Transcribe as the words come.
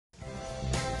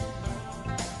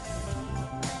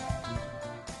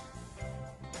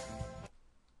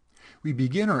We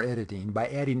begin our editing by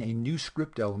adding a new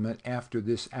script element after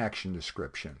this action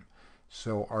description.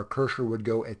 So our cursor would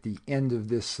go at the end of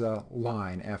this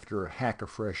line after hack a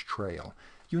fresh trail.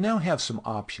 You now have some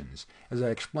options. As I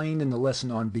explained in the lesson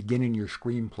on beginning your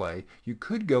screenplay, you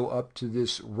could go up to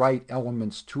this Write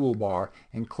Elements toolbar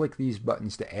and click these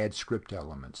buttons to add script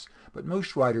elements. But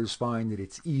most writers find that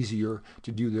it's easier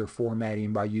to do their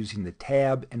formatting by using the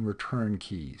Tab and Return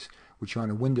keys, which on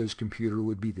a Windows computer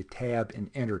would be the Tab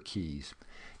and Enter keys.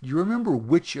 Do you remember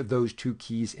which of those two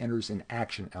keys enters an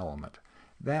action element?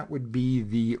 That would be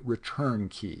the Return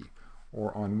key,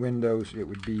 or on Windows it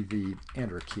would be the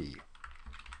Enter key.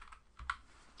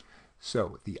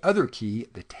 So the other key,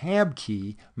 the Tab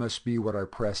key, must be what I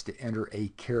press to enter a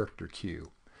character cue.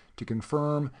 To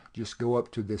confirm, just go up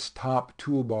to this top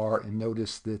toolbar and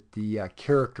notice that the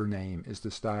character name is the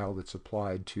style that's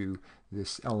applied to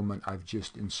this element I've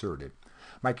just inserted.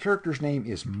 My character's name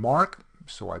is Mark,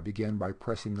 so I begin by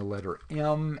pressing the letter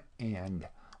M, and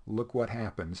look what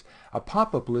happens. A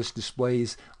pop-up list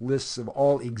displays lists of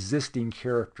all existing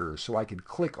characters, so I can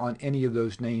click on any of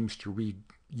those names to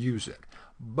reuse it.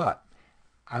 But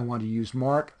I want to use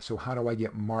Mark, so how do I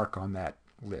get Mark on that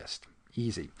list?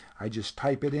 Easy. I just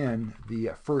type it in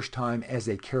the first time as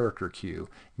a character cue.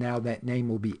 Now that name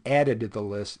will be added to the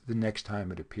list the next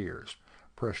time it appears.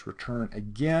 Press Return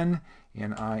again,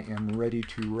 and I am ready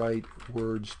to write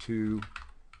words to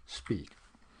speak.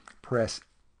 Press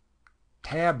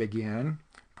Tab again,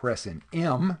 press an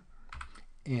M,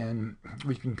 and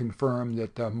we can confirm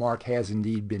that Mark has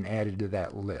indeed been added to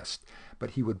that list.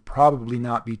 But he would probably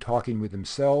not be talking with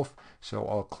himself, so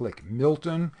I'll click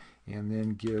Milton and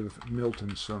then give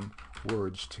Milton some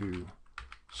words to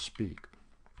speak.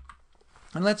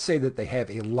 And let's say that they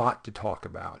have a lot to talk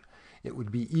about. It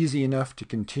would be easy enough to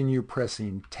continue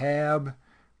pressing Tab,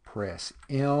 press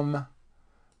M,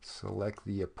 select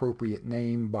the appropriate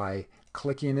name by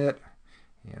clicking it,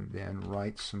 and then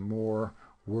write some more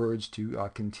words to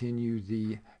continue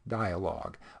the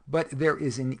dialogue. But there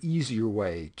is an easier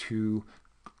way to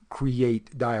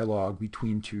create dialogue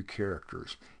between two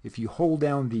characters. If you hold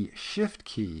down the Shift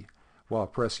key while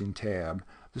pressing Tab,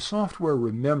 the software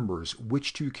remembers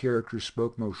which two characters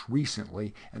spoke most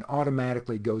recently and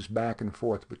automatically goes back and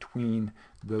forth between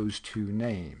those two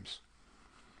names.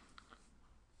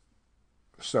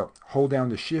 So hold down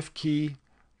the Shift key,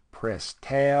 press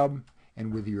Tab,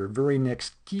 and with your very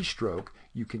next keystroke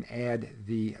you can add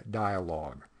the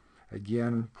dialogue.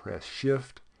 Again, press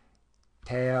Shift,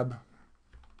 Tab,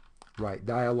 write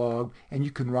dialogue, and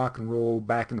you can rock and roll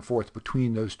back and forth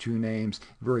between those two names,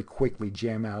 very quickly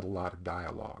jam out a lot of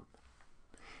dialogue.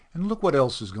 And look what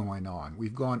else is going on.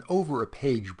 We've gone over a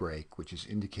page break, which is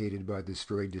indicated by this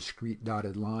very discrete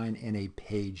dotted line, and a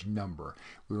page number.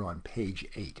 We're on page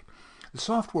 8. The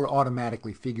software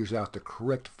automatically figures out the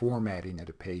correct formatting at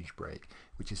a page break,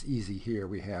 which is easy here.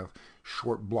 We have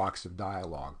short blocks of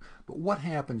dialogue. But what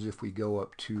happens if we go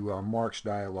up to Mark's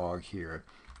dialogue here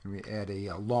and we add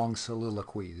a long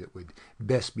soliloquy that would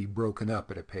best be broken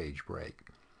up at a page break?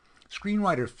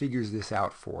 Screenwriter figures this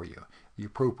out for you. The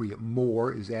appropriate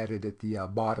more is added at the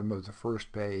bottom of the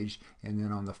first page, and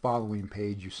then on the following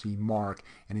page you see Mark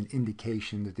and an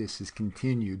indication that this is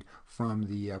continued from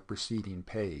the preceding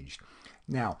page.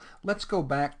 Now, let's go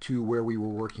back to where we were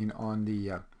working on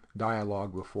the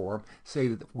dialogue before. Say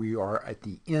that we are at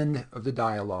the end of the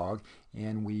dialogue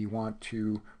and we want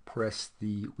to press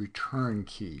the Return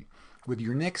key. With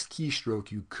your next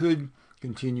keystroke, you could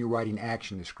continue writing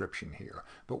action description here.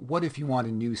 But what if you want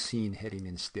a new scene heading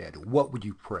instead? What would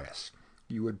you press?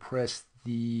 You would press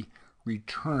the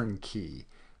Return key,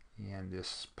 and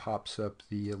this pops up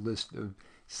the list of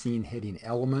scene heading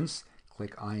elements.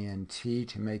 Click INT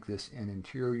to make this an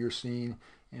interior scene,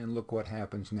 and look what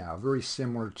happens now. Very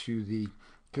similar to the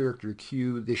character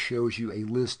cue, this shows you a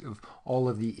list of all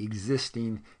of the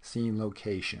existing scene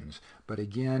locations. But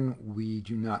again, we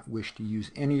do not wish to use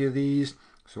any of these,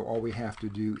 so all we have to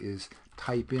do is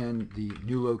type in the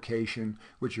new location,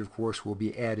 which of course will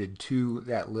be added to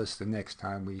that list the next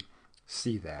time we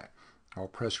see that. I'll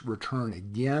press Return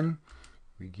again.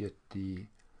 We get the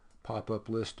pop-up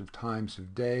list of times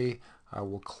of day. I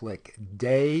will click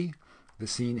Day. The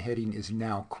scene heading is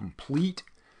now complete.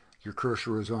 Your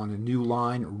cursor is on a new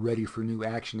line, ready for new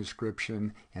action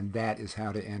description, and that is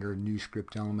how to enter new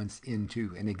script elements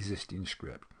into an existing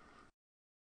script.